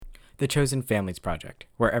the Chosen Families Project,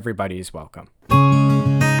 where everybody is welcome.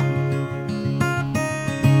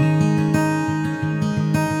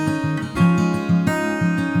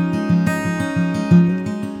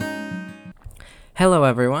 Hello,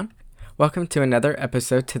 everyone. Welcome to another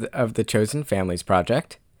episode of the Chosen Families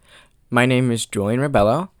Project. My name is Julian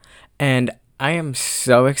Rebello, and I am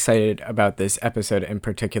so excited about this episode in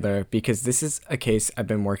particular because this is a case I've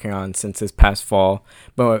been working on since this past fall,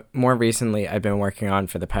 but more recently I've been working on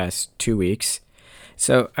for the past 2 weeks.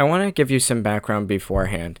 So I want to give you some background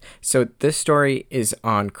beforehand. So this story is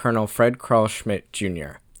on Colonel Fred Carl Schmidt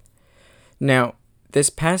Jr. Now,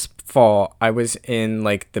 this past fall, I was in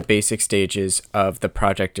the basic stages of the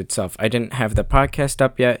project itself. I didn't have the podcast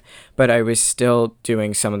up yet, but I was still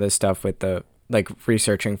doing some of the stuff with the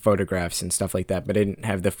researching photographs and stuff like that, but I didn't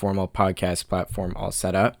have the formal podcast platform all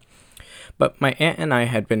set up. But my aunt and I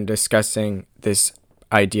had been discussing this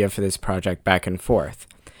idea for this project back and forth.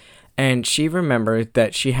 And she remembered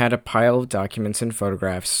that she had a pile of documents and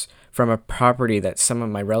photographs from a property that some of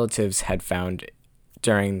my relatives had found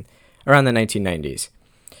around the 1990s.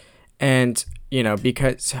 And,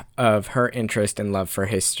 because of her interest and love for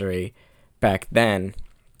history back then,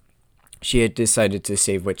 she had decided to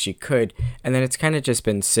save what she could, and then it's kind of just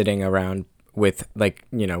been sitting around with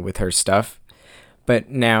her stuff.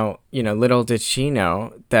 But now, little did she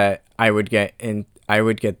know that I would get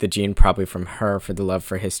the gene probably from her for the love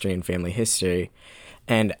for history and family history,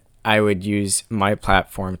 and I would use my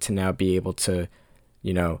platform to now be able to,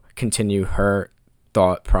 continue her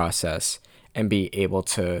thought process and be able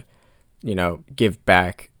to, give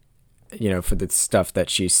back, for the stuff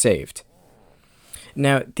that she saved.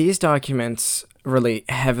 Now, these documents relate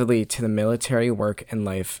heavily to the military work and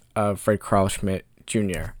life of Fred Carl Schmidt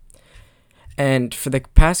Jr. And for the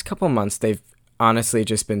past couple months, they've honestly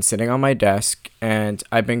just been sitting on my desk, and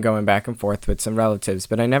I've been going back and forth with some relatives.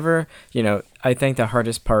 But I never, I think the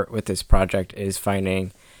hardest part with this project is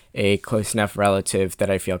finding a close enough relative that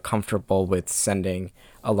I feel comfortable with sending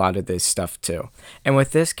a lot of this stuff to. And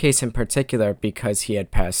with this case in particular, because he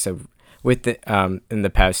had passed in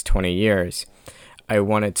the past 20 years, I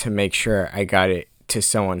wanted to make sure I got it to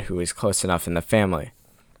someone who was close enough in the family.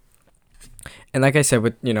 And like I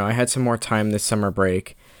said, I had some more time this summer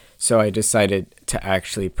break, so I decided to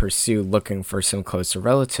actually pursue looking for some closer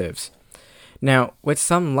relatives. Now, with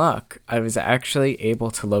some luck, I was actually able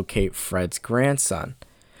to locate Fred's grandson.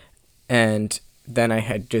 And then I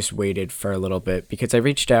had just waited for a little bit because I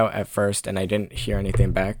reached out at first and I didn't hear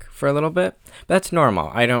anything back for a little bit. That's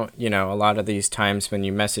normal. I don't, a lot of these times when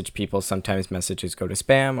you message people, sometimes messages go to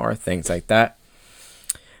spam or things like that.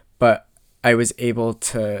 But I was able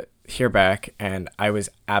to hear back and I was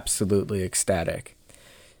absolutely ecstatic.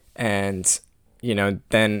 And,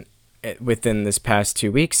 then within this past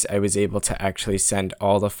 2 weeks, I was able to actually send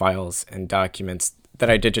all the files and documents that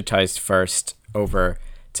I digitized first over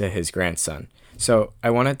to his grandson. So I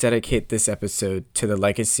want to dedicate this episode to the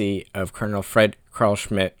legacy of Colonel Fred Carl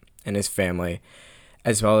Schmidt and his family,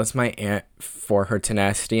 as well as my aunt for her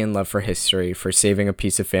tenacity and love for history, for saving a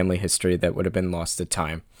piece of family history that would have been lost to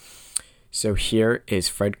time. So here is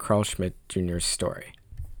Fred Carl Schmidt Jr.'s story.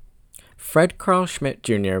 Fred Carl Schmidt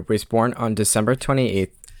Jr. was born on December 28,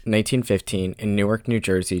 1915 in Newark, New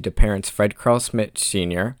Jersey to parents Fred Carl Schmidt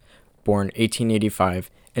Sr., born 1885,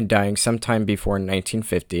 and dying sometime before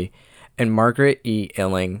 1950, and Margaret E.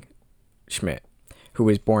 Illing Schmidt, who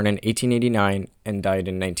was born in 1889 and died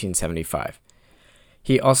in 1975.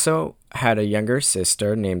 He also had a younger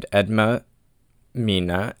sister named Edma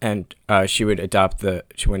Mina, and she would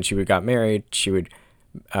when she got married, she would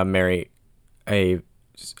marry a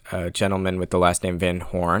gentleman with the last name Van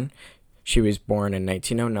Horn. She was born in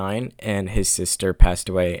 1909, and his sister passed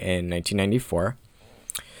away in 1994.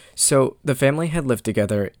 So the family had lived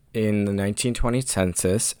together in the 1920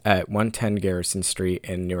 census at 110 Garrison Street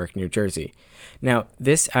in Newark, New Jersey. Now,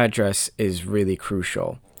 this address is really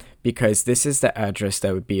crucial because this is the address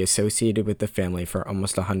that would be associated with the family for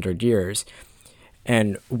almost 100 years,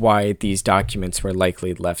 and why these documents were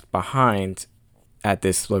likely left behind at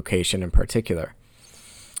this location in particular.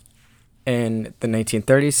 In the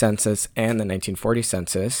 1930 census and the 1940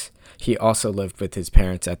 census, he also lived with his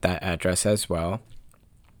parents at that address as well.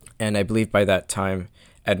 And I believe by that time,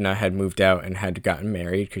 Edna had moved out and had gotten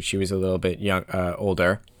married because she was a little bit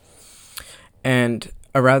older. And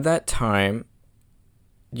around that time,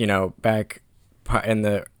 back in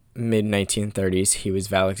the mid-1930s, he was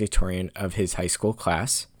valedictorian of his high school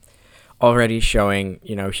class, already showing,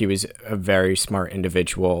 he was a very smart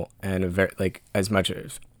individual and as much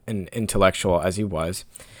of an intellectual as he was.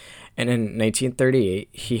 And in 1938,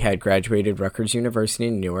 he had graduated Rutgers University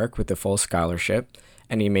in Newark with a full scholarship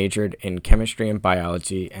and he majored in chemistry and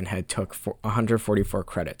biology and had took 144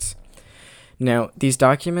 credits. Now, these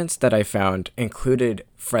documents that I found included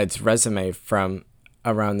Fred's resume from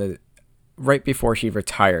around right before he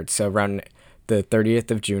retired, so around the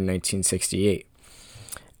 30th of June, 1968.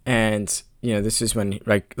 And, this is when,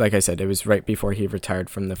 like I said, it was right before he retired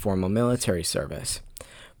from the formal military service.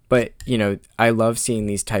 But, I love seeing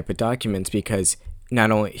these type of documents because not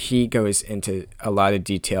only he goes into a lot of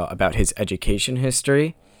detail about his education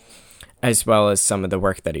history, as well as some of the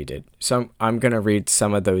work that he did. So I'm going to read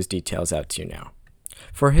some of those details out to you now.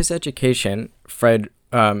 For his education, Fred,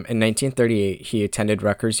 in 1938, he attended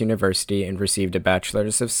Rutgers University and received a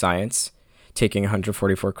Bachelor's of Science, taking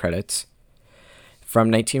 144 credits. From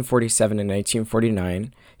 1947 to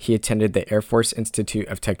 1949, he attended the Air Force Institute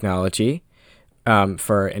of Technology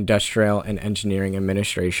for Industrial and Engineering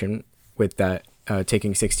Administration, with that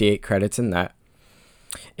taking 68 credits in that.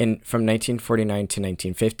 From 1949 to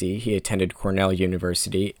 1950, he attended Cornell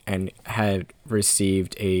University and had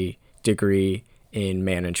received a degree in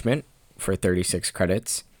management for 36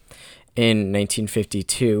 credits. In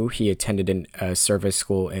 1952, he attended a service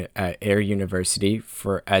school at Air University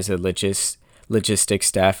as a logistics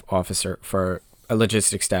staff officer for a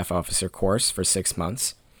logistics staff officer course for 6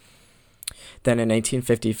 months. Then in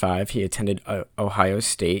 1955, he attended Ohio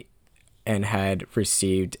State and had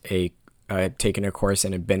received taken a course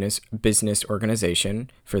in a business organization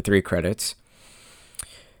for 3 credits.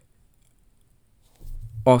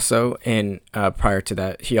 Also, prior to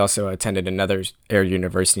that, he also attended another Air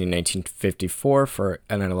University in 1954 for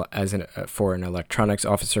an electronics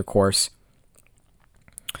officer course.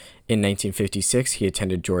 In 1956, he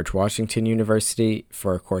attended George Washington University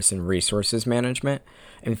for a course in resources management.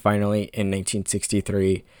 And finally, in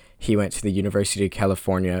 1963, he went to the University of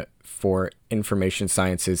California for Information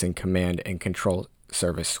Sciences and Command and Control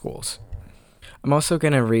Service schools. I'm also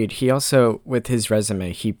going to read, with his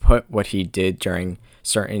resume, he put what he did during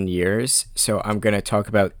certain years. So I'm going to talk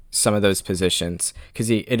about some of those positions because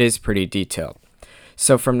it is pretty detailed.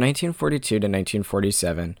 So from 1942 to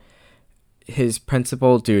 1947, his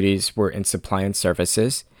principal duties were in supply and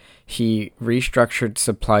services. He restructured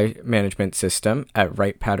supply management system at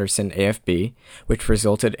Wright-Patterson AFB, which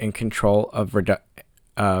resulted in control of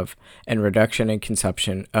and reduction in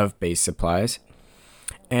consumption of base supplies.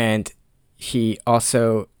 And he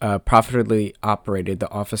also profitably operated the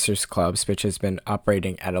officers' clubs, which has been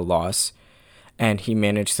operating at a loss. And he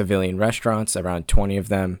managed civilian restaurants, around 20 of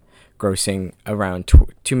them, grossing around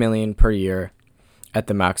 $2 million per year at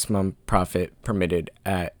the maximum profit permitted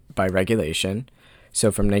by regulation. So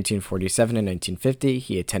from 1947 to 1950,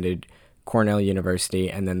 he attended Cornell University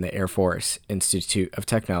and then the Air Force Institute of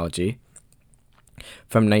Technology.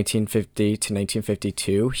 From 1950 to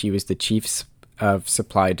 1952, he was the chief of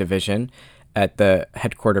supply division at the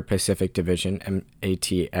Headquarter Pacific Division,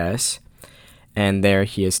 MATS. And there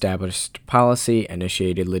he established policy,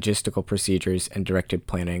 initiated logistical procedures, and directed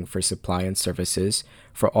planning for supply and services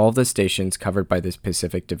for all the stations covered by this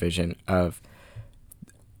Pacific Division of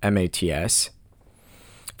MATS.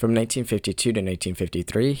 From 1952 to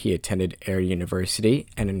 1953, he attended Air University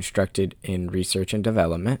and instructed in research and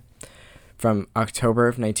development. From October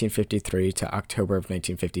of 1953 to October of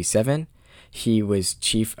 1957, he was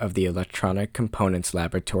chief of the Electronic Components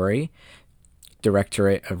Laboratory,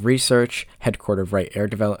 Directorate of Research, Headquarter Wright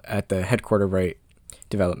at the Headquarter Wright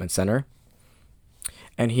Development Center.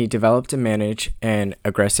 And he developed and managed an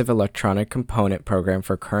aggressive electronic component program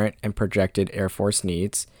for current and projected Air Force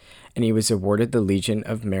needs. And he was awarded the Legion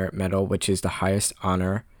of Merit Medal, which is the highest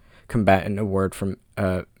honor combatant award from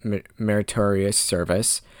meritorious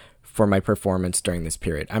service for my performance during this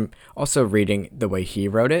period. I'm also reading the way he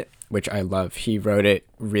wrote it, which I love. He wrote it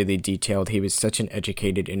really detailed. He was such an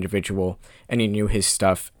educated individual, and he knew his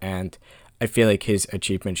stuff, and I feel like his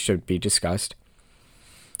achievements should be discussed.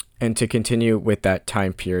 And to continue with that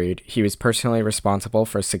time period, he was personally responsible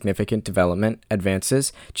for significant development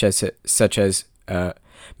advances, such as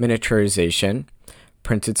miniaturization,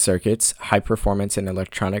 printed circuits, high performance and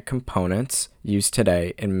electronic components used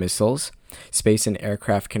today in missiles, space and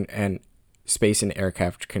aircraft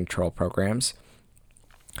control programs.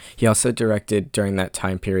 He also directed during that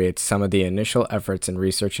time period some of the initial efforts in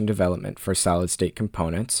research and development for solid-state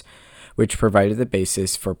components, which provided the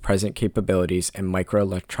basis for present capabilities in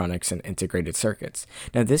microelectronics and integrated circuits.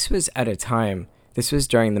 Now, this was during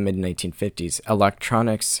the mid-1950s.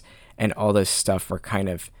 Electronics and all this stuff were kind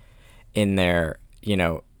of in their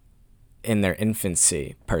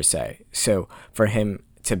infancy, per se. So for him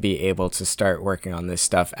to be able to start working on this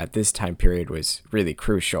stuff at this time period was really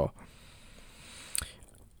crucial.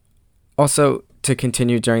 Also, To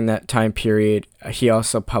continue during that time period, he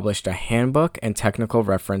also published a handbook and technical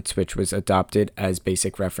reference, which was adopted as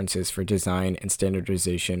basic references for design and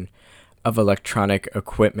standardization of electronic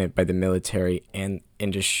equipment by the military and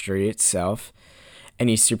industry itself. And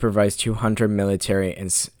he supervised 200 military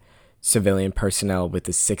and civilian personnel with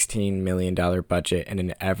a $16 million budget and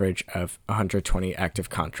an average of 120 active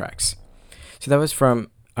contracts. So that was from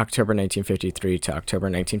October 1953 to October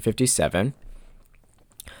 1957.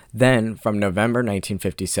 Then, from November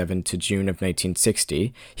 1957 to June of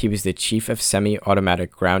 1960, he was the chief of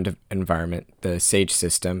Semi-Automatic Ground Environment, the SAGE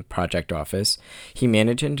System Project Office. He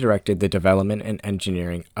managed and directed the development and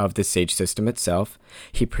engineering of the SAGE system itself.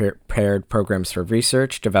 He prepared programs for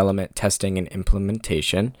research, development, testing, and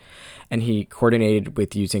implementation. And he coordinated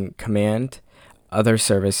with using command, other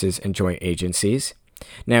services, and joint agencies.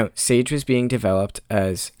 Now, SAGE was being developed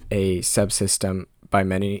as a subsystem by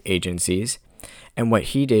many agencies. And what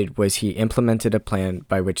he did was he implemented a plan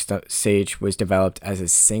by which the SAGE was developed as a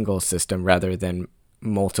single system rather than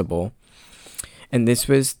multiple. And this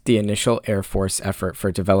was the initial Air Force effort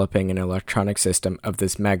for developing an electronic system of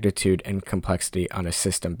this magnitude and complexity on a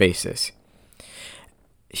system basis.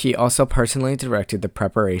 He also personally directed the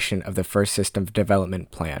preparation of the first system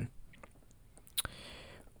development plan,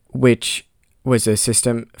 which was a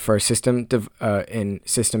system for system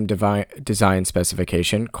design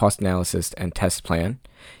specification, cost analysis, and test plan.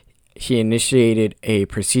 He initiated a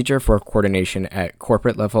procedure for coordination at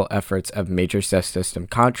corporate level efforts of major system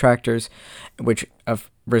contractors, which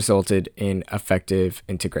resulted in effective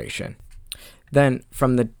integration. Then,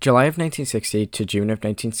 from the July of 1960 to June of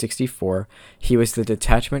 1964, he was the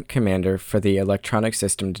detachment commander for the Electronic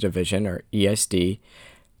Systems Division, or ESD,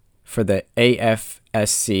 for the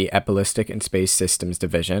AFSC at Ballistic and Space Systems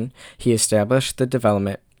Division. He established the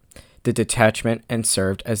detachment, and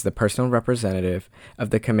served as the personal representative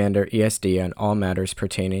of the Commander ESD on all matters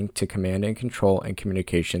pertaining to command and control and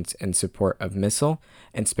communications in support of missile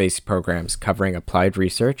and space programs covering applied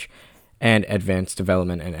research and advanced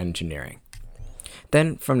development and engineering.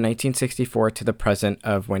 Then, from 1964 to the present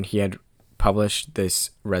of when he had published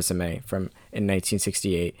this resume in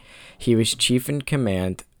 1968, he was Chief in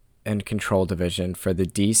Command and Control Division for the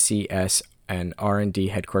DCS and R&D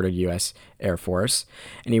headquartered U.S. Air Force,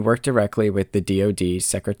 and he worked directly with the DoD,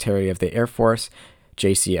 Secretary of the Air Force,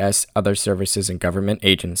 JCS, other services and government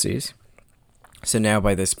agencies. So now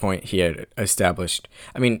by this point he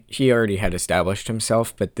already had established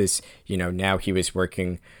himself, but now he was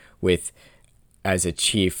working as a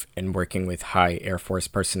chief and working with high Air Force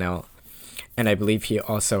personnel. And I believe he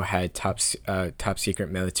also had top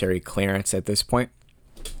secret military clearance at this point.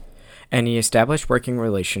 And he established working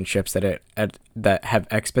relationships that have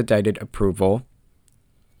expedited approval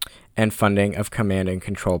and funding of command and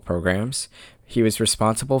control programs. He was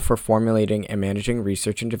responsible for formulating and managing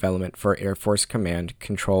research and development for Air Force Command,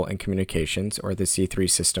 Control, and Communications, or the C3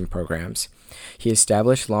 system programs. He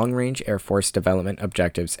established long-range Air Force development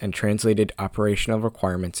objectives and translated operational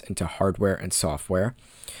requirements into hardware and software.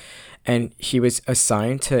 And he was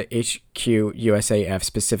assigned to HQ USAF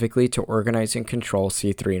specifically to organize and control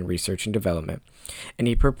C3 in research and development. And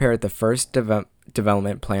he prepared the first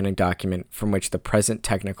development planning document from which the present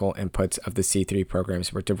technical inputs of the C3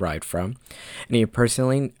 programs were derived from. And he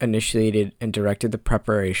personally initiated and directed the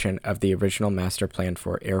preparation of the original master plan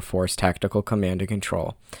for Air Force Tactical Command and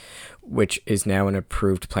Control, which is now an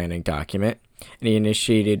approved planning document. And he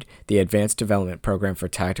initiated the Advanced Development Program for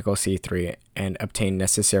Tactical C3 and obtained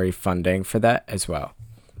necessary funding for that as well.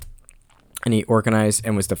 And he organized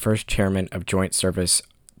and was the first chairman of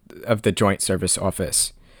the Joint Service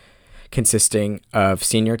Office, consisting of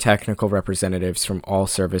senior technical representatives from all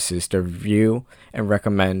services to review and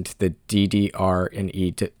recommend the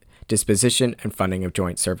DDR&E disposition and funding of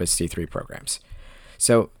Joint Service C3 programs.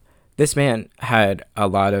 So this man had a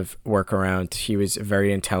lot of work around. He was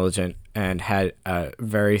very intelligent and had a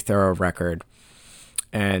very thorough record.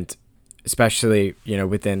 And especially,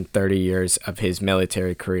 within 30 years of his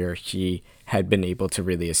military career, he had been able to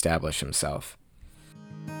really establish himself.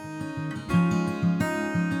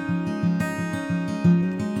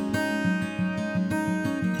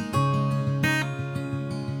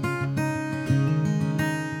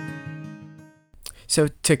 So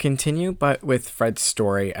to continue with Fred's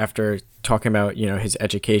story, after talking about, his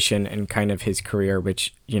education and kind of his career,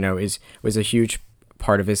 which, was a huge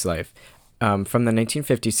part of his life. From the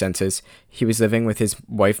 1950 census, he was living with his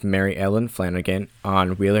wife, Mary Ellen Flanagan,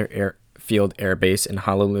 on Wheeler Field Air Base in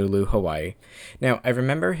Honolulu, Hawaii. Now, I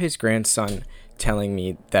remember his grandson telling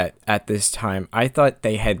me that at this time, I thought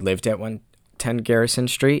they had lived at one 10 Garrison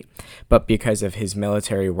Street, but because of his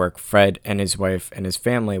military work, Fred and his wife and his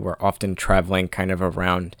family were often traveling kind of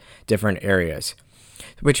around different areas,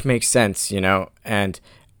 which makes sense, and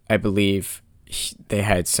I believe they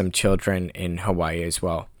had some children in Hawaii as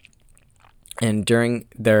well. And during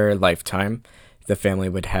their lifetime, the family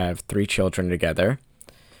would have 3 children together.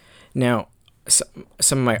 Now,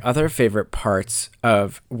 some of my other favorite parts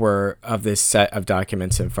of this set of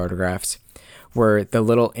documents and photographs were the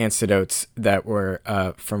little anecdotes that were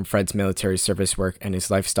from Fred's military service work and his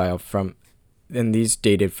lifestyle and these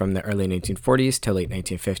dated from the early 1940s to late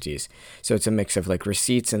 1950s. So it's a mix of like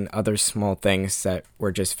receipts and other small things that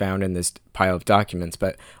were just found in this pile of documents.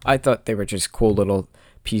 But I thought they were just cool little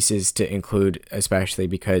pieces to include, especially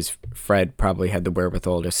because Fred probably had the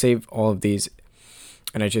wherewithal to save all of these.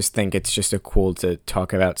 And I just think it's just cool to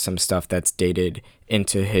talk about some stuff that's dated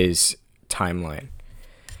into his timeline.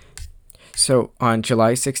 So on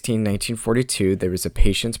July 16, 1942, there was a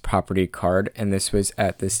patient's property card, and this was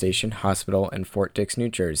at the Station Hospital in Fort Dix, New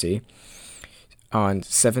Jersey. On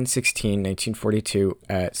 7/16/1942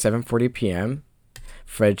 at 7:40 p.m.,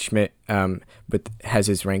 Fred Schmidt has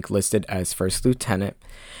his rank listed as first lieutenant.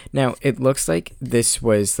 Now, it looks like this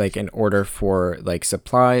was like an order for like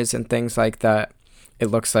supplies and things like that. It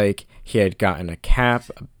looks like he had gotten a cap,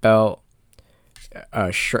 a belt,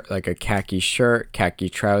 a shirt, like a khaki shirt, khaki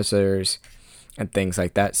trousers, and things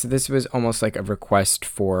like that. So this was almost like a request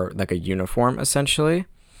for like a uniform, essentially,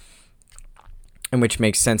 and which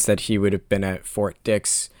makes sense that he would have been at Fort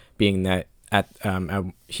Dix, being that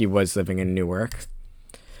he was living in Newark.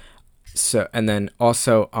 So, and then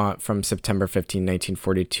also from September 15,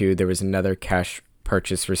 1942, there was another cash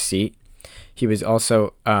purchase receipt. He was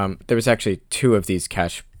also, there was actually 2 of these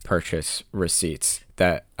cash purchase receipts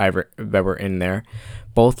that were in there.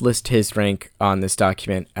 Both list his rank on this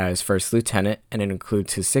document as first lieutenant, and it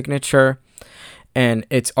includes his signature. And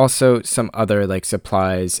it's also some other like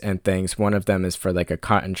supplies and things. One of them is for like a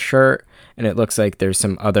cotton shirt, and it looks like there's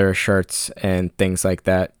some other shirts and things like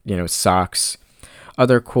that, socks,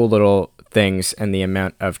 other cool little things, and the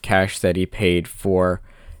amount of cash that he paid for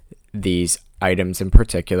these items in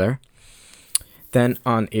particular. Then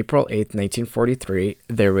on April 8th, 1943,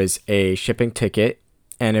 there was a shipping ticket,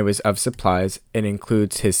 and it was of supplies. It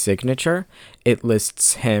includes his signature. It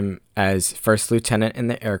lists him as first lieutenant in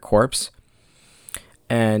the Air Corps.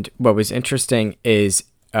 And what was interesting is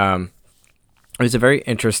it was a very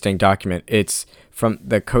interesting document. It's from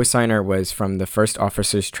the cosigner was from the First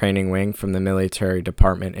Officers Training Wing from the Military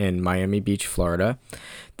Department in Miami Beach, Florida.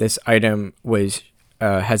 This item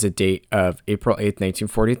has a date of April 8th,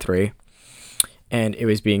 1943. And it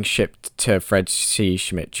was being shipped to Fred C.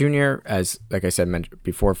 Schmidt Jr. as, like I said mentioned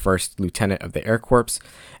before, first lieutenant of the Air Corps.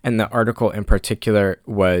 And the article in particular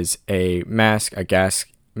was a mask, a gas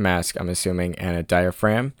mask, I'm assuming, and a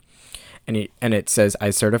diaphragm. And it says, I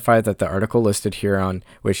certify that the article listed hereon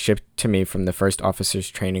was shipped to me from the First Officers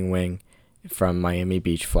Training Wing from Miami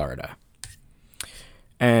Beach, Florida.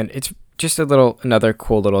 And it's just another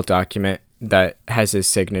cool little document that has his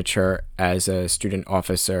signature as a student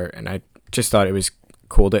officer, and I just thought it was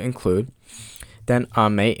cool to include. Then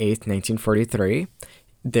on May 8th, 1943,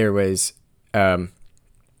 there was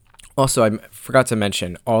also, I forgot to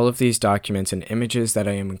mention, all of these documents and images that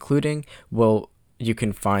I am including, you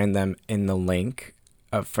can find them in the link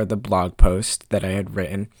for the blog post that I had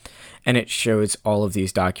written, and it shows all of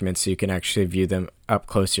these documents so you can actually view them up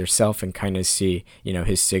close yourself and kind of see,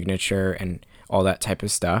 his signature and all that type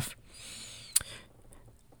of stuff.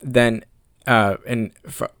 Then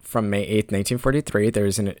from May 8th,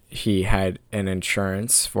 1943, he had an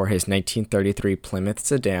insurance for his 1933 Plymouth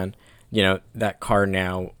sedan. That car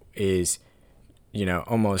now is,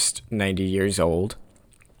 almost 90 years old.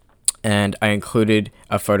 And I included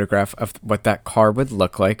a photograph of what that car would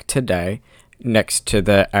look like today next to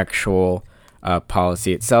the actual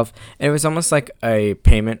policy itself. And it was almost like a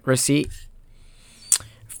payment receipt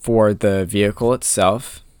for the vehicle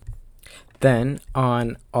itself. Then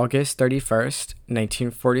on August 31st,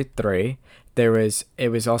 1943, it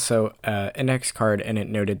was also an index card, and it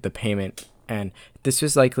noted the payment, and this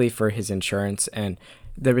was likely for his insurance. And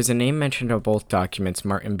there was a name mentioned on both documents,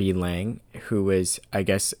 Martin B. Lang, who was, I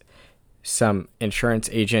guess, some insurance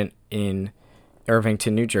agent in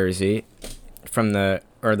Irvington, New Jersey from the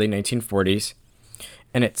early 1940s.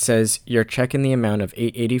 And it says, your check in the amount of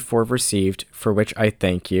 $884 received, for which I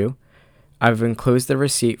thank you. I've enclosed the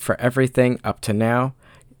receipt for everything up to now.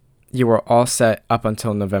 You are all set up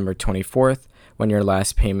until November 24th, when your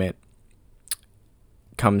last payment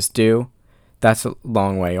comes due. That's a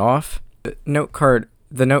long way off. The note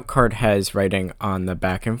card has writing on the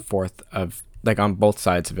back and forth of, like, on both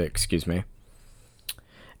sides of it, excuse me.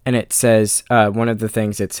 And it says, one of the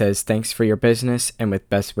things it says, "Thanks for your business and with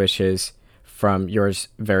best wishes from yours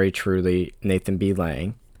very truly, Nathan B.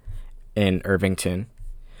 Lang in Irvington."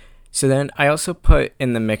 So then I also put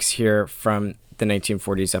in the mix here from the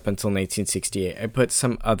 1940s up until 1968. I put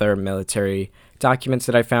some other military documents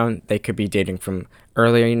that I found. They could be dating from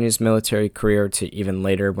earlier in his military career to even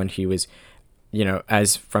later when he was,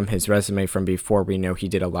 as from his resume from before, we know he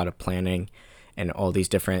did a lot of planning and all these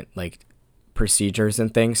different like procedures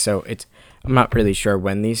and things. So I'm not really sure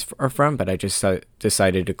when these are from, but I just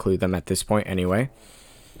decided to include them at this point anyway.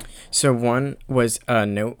 So one was a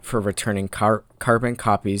note for returning carbon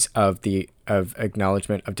copies of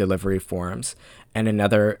acknowledgement of delivery forms, and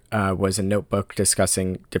another was a notebook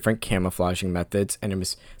discussing different camouflaging methods, and it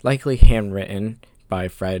was likely handwritten by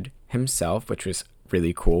Fred himself, which was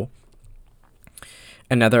really cool.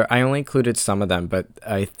 I only included some of them, but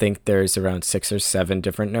I think there's around 6 or 7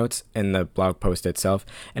 different notes in the blog post itself,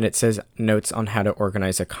 and it says notes on how to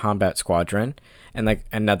organize a combat squadron,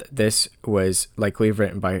 this was likely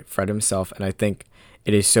written by Fred himself, and I think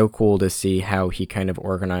it is so cool to see how he kind of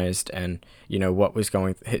organized and, what was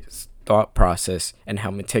his thought process and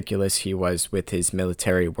how meticulous he was with his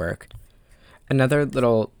military work. Another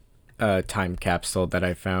little time capsule that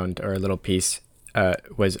I found, or a little piece,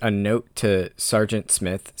 was a note to Sergeant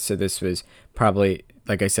Smith. So this was probably,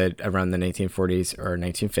 like I said, around the 1940s or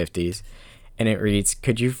 1950s. And it reads,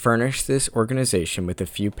 "Could you furnish this organization with a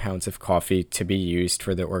few pounds of coffee to be used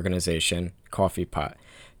for the organization coffee pot?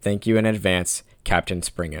 Thank you in advance, Captain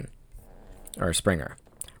Springer."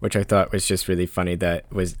 Which I thought was just really funny that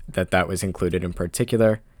was included in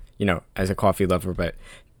particular, as a coffee lover, but,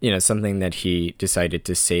 something that he decided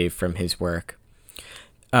to save from his work.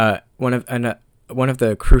 One of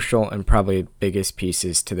the crucial and probably biggest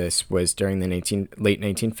pieces to this was during the late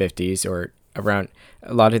 1950s, or around,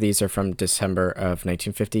 a lot of these are from December of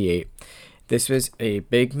 1958. This was a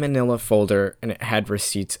big manila folder, and it had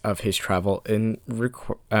receipts of his travel and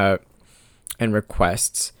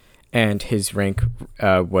requests, and his rank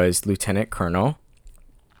was lieutenant colonel.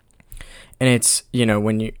 And it's,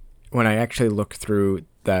 when I actually looked through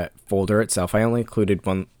that folder itself, I only included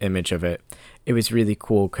one image of it. It was really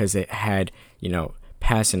cool because it had,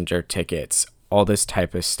 passenger tickets, all this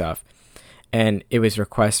type of stuff. And it was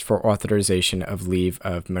request for authorization of leave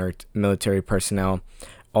of military personnel,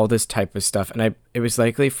 all this type of stuff. And it was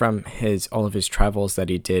likely from all of his travels that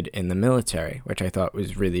he did in the military, which I thought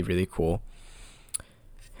was really, really cool.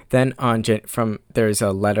 Then there's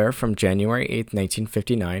a letter from January 8th,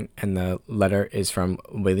 1959, and the letter is from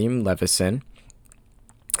William Levison.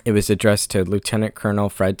 It was addressed to Lieutenant Colonel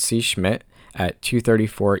Fred C. Schmidt at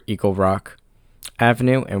 234 Eagle Rock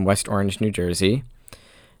Avenue in West Orange, New Jersey.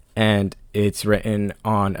 And it's written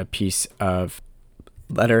on a piece of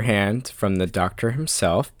letterhand from the doctor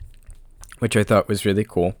himself, which I thought was really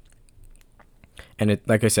cool. And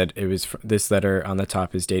like I said, this letter on the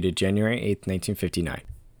top is dated January 8th, 1959.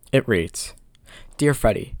 It reads, "Dear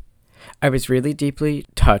Freddie, I was really deeply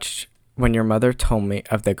touched when your mother told me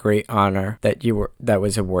of the great honor that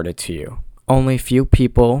was awarded to you. Only few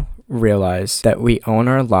people realize that we owe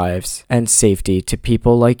our lives and safety to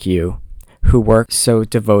people like you who work so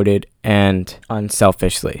devoted and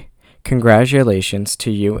unselfishly. Congratulations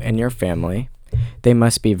to you and your family. They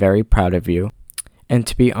must be very proud of you. And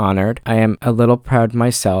to be honored, I am a little proud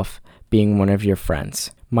myself being one of your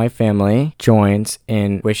friends. My family joins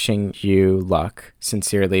in wishing you luck.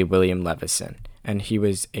 Sincerely, William Levison." And he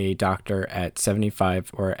was a doctor at 75,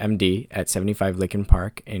 or MD, at 75 Lincoln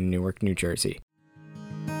Park in Newark, New Jersey.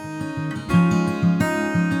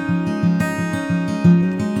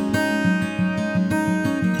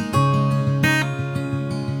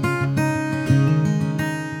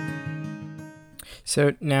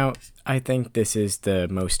 So now I think this is the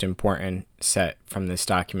most important set from this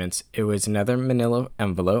document. It was another manila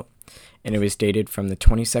envelope, and it was dated from the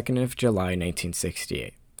 22nd of July,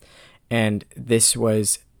 1968. And this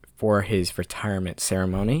was for his retirement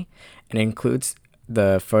ceremony, and it includes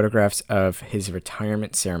the photographs of his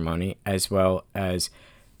retirement ceremony, as well as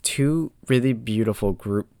 2 really beautiful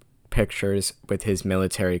group pictures with his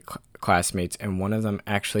military classmates, and one of them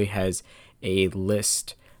actually has a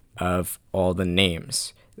list of all the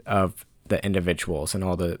names of the individuals and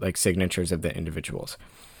all the signatures of the individuals.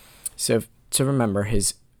 So to remember,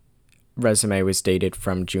 his resume was dated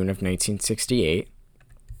from June of 1968,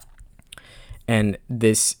 and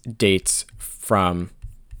this dates from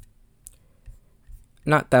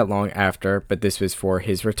not that long after, but this was for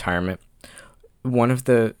his retirement. One of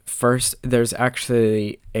the first, there's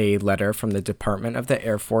actually a letter from the Department of the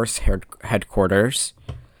Air Force headquarters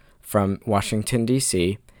from Washington,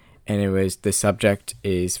 D.C., and the subject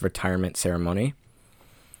is retirement ceremony.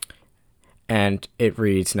 And it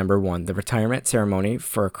reads, number 1, the retirement ceremony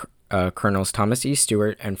for Colonels Thomas E.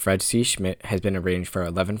 Stewart and Fred C. Schmidt has been arranged for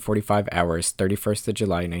 11:45 hours, 31st of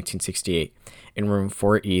July, 1968, in room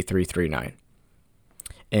 4E339.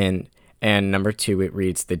 And number 2, it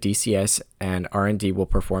reads, the DCS and R&D will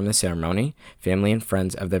perform the ceremony. Family and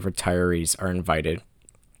friends of the retirees are invited.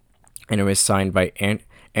 And it was signed by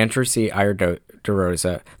Andrew C.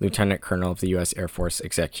 DeRosa, Lieutenant Colonel of the U.S. Air Force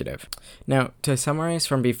Executive. Now, to summarize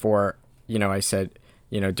from before, I said,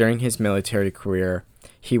 during his military career,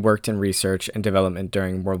 he worked in research and development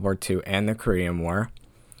during World War II and the Korean War.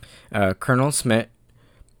 Colonel Schmidt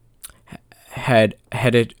had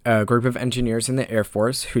headed a group of engineers in the Air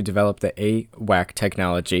Force who developed the AWAC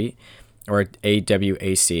technology, or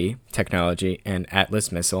AWAC technology, and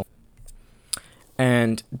Atlas missile.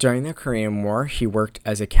 And during the Korean War, he worked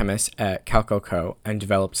as a chemist at Calcoco and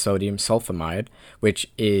developed sodium sulfamide,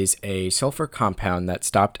 which is a sulfur compound that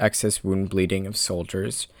stopped excess wound bleeding of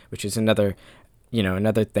soldiers, which is another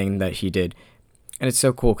thing that he did. And it's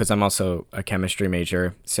so cool because I'm also a chemistry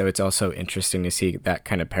major, so it's also interesting to see that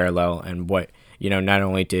kind of parallel and what, not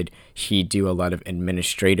only did he do a lot of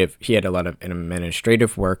administrative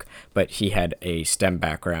work, but he had a STEM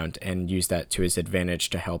background and used that to his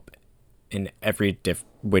advantage to help in every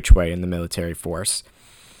which way in the military force.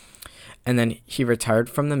 And then he retired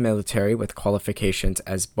from the military with qualifications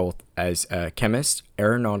as a chemist,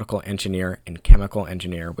 aeronautical engineer, and chemical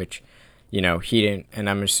engineer, which, he didn't, and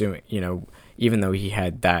I'm assuming, even though he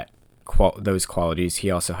had those qualities, he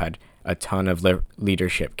also had a ton of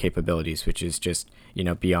leadership capabilities, which is just,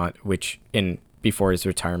 beyond, before his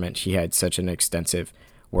retirement, he had such an extensive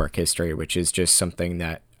work history, which is just something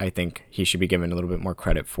that I think he should be given a little bit more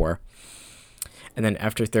credit for. And then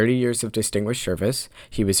after 30 years of distinguished service,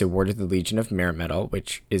 he was awarded the Legion of Merit Medal,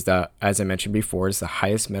 which is as I mentioned before, is the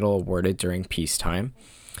highest medal awarded during peacetime.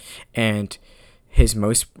 And his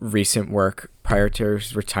most recent work prior to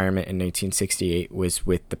his retirement in 1968 was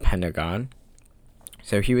with the Pentagon.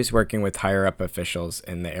 So he was working with higher up officials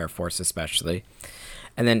in the Air Force especially.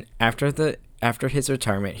 And then after his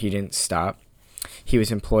retirement, he didn't stop. He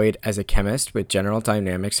was employed as a chemist with General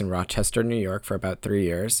Dynamics in Rochester, New York for about 3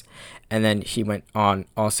 years. And then he went on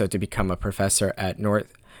also to become a professor at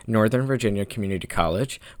Northern Virginia Community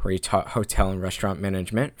College, where he taught hotel and restaurant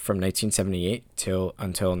management from 1978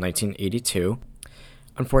 until 1982.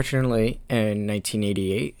 Unfortunately, in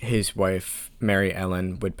 1988, his wife, Mary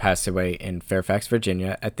Ellen, would pass away in Fairfax,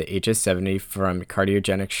 Virginia at the age of 70 from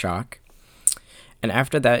cardiogenic shock. And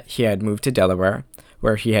after that, he had moved to Delaware,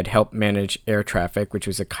 where he had helped manage air traffic, which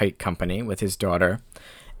was a kite company, with his daughter.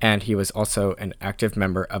 And he was also an active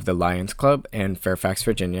member of the Lions Club in Fairfax,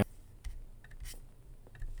 Virginia.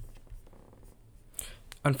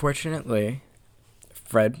 Unfortunately,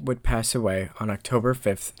 Fred would pass away on October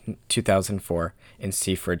 5th, 2004 in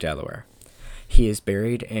Seaford, Delaware. He is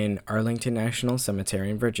buried in Arlington National Cemetery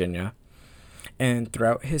in Virginia. And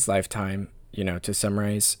throughout his lifetime, to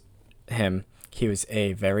summarize him, he was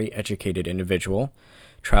a very educated individual,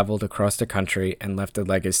 traveled across the country, and left a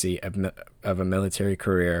legacy of a military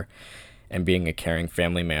career and being a caring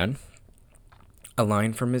family man. A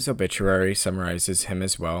line from his obituary summarizes him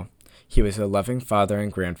as well. He was a loving father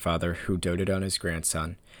and grandfather who doted on his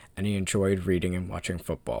grandson, and he enjoyed reading and watching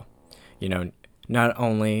football. Not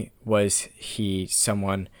only was he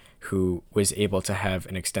someone who was able to have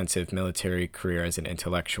an extensive military career as an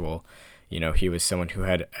intellectual, he was someone who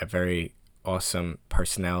had a very awesome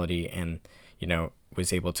personality and,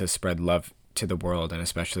 was able to spread love to the world and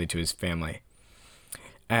especially to his family.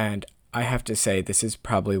 And I have to say, this is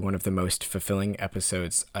probably one of the most fulfilling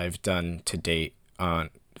episodes I've done to date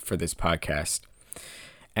for this podcast.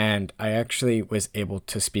 And I actually was able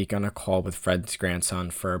to speak on a call with Fred's grandson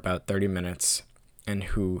for about 30 minutes, and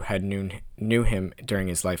who had knew him during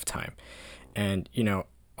his lifetime. And,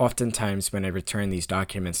 oftentimes when I return these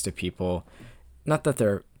documents to people, not that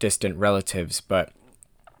they're distant relatives, but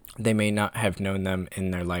they may not have known them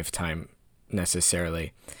in their lifetime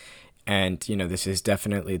necessarily. And, this is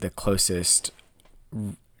definitely the closest,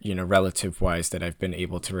 relative-wise that I've been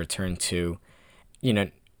able to return to,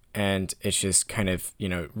 and it's just kind of,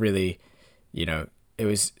 really, it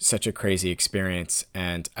was such a crazy experience.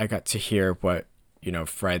 And I got to hear what,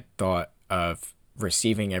 Fred thought of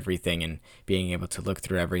receiving everything and being able to look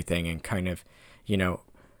through everything and kind of,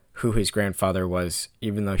 who his grandfather was,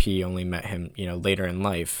 even though he only met him, later in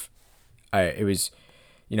life. It was,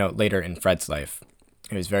 later in Fred's life.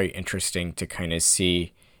 It was very interesting to kind of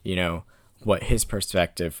see, what his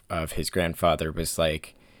perspective of his grandfather was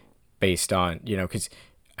like based on, because,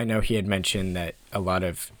 I know he had mentioned that a lot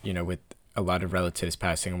of, with a lot of relatives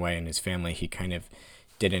passing away in his family, he kind of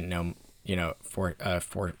didn't know, for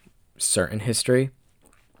certain history.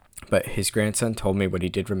 But his grandson told me what he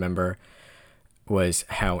did remember was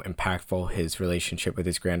how impactful his relationship with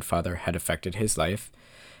his grandfather had affected his life.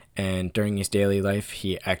 And during his daily life,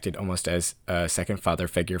 he acted almost as a second father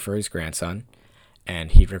figure for his grandson. And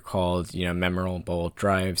he recalled, memorable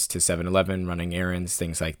drives to 7-Eleven, running errands,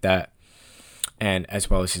 things like that. And as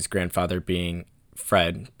well as his grandfather being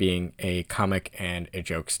Fred, being a comic and a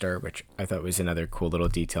jokester, which I thought was another cool little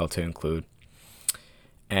detail to include.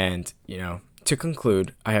 And, to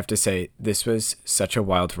conclude, I have to say this was such a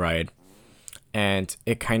wild ride. And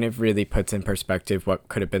it kind of really puts in perspective what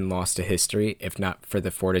could have been lost to history if not for the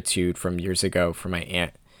fortitude from years ago from my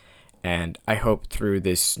aunt. And I hope through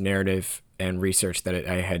this narrative and research that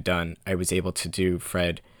I had done, I was able to do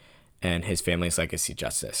Fred and his family's legacy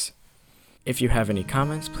justice. If you have any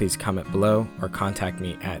comments, please comment below or contact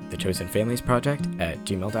me at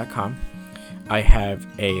thechosenfamiliesproject@gmail.com. I have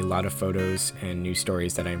a lot of photos and news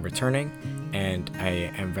stories that I'm returning, and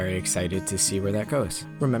I am very excited to see where that goes.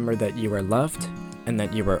 Remember that you are loved and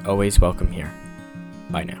that you are always welcome here.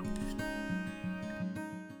 Bye now.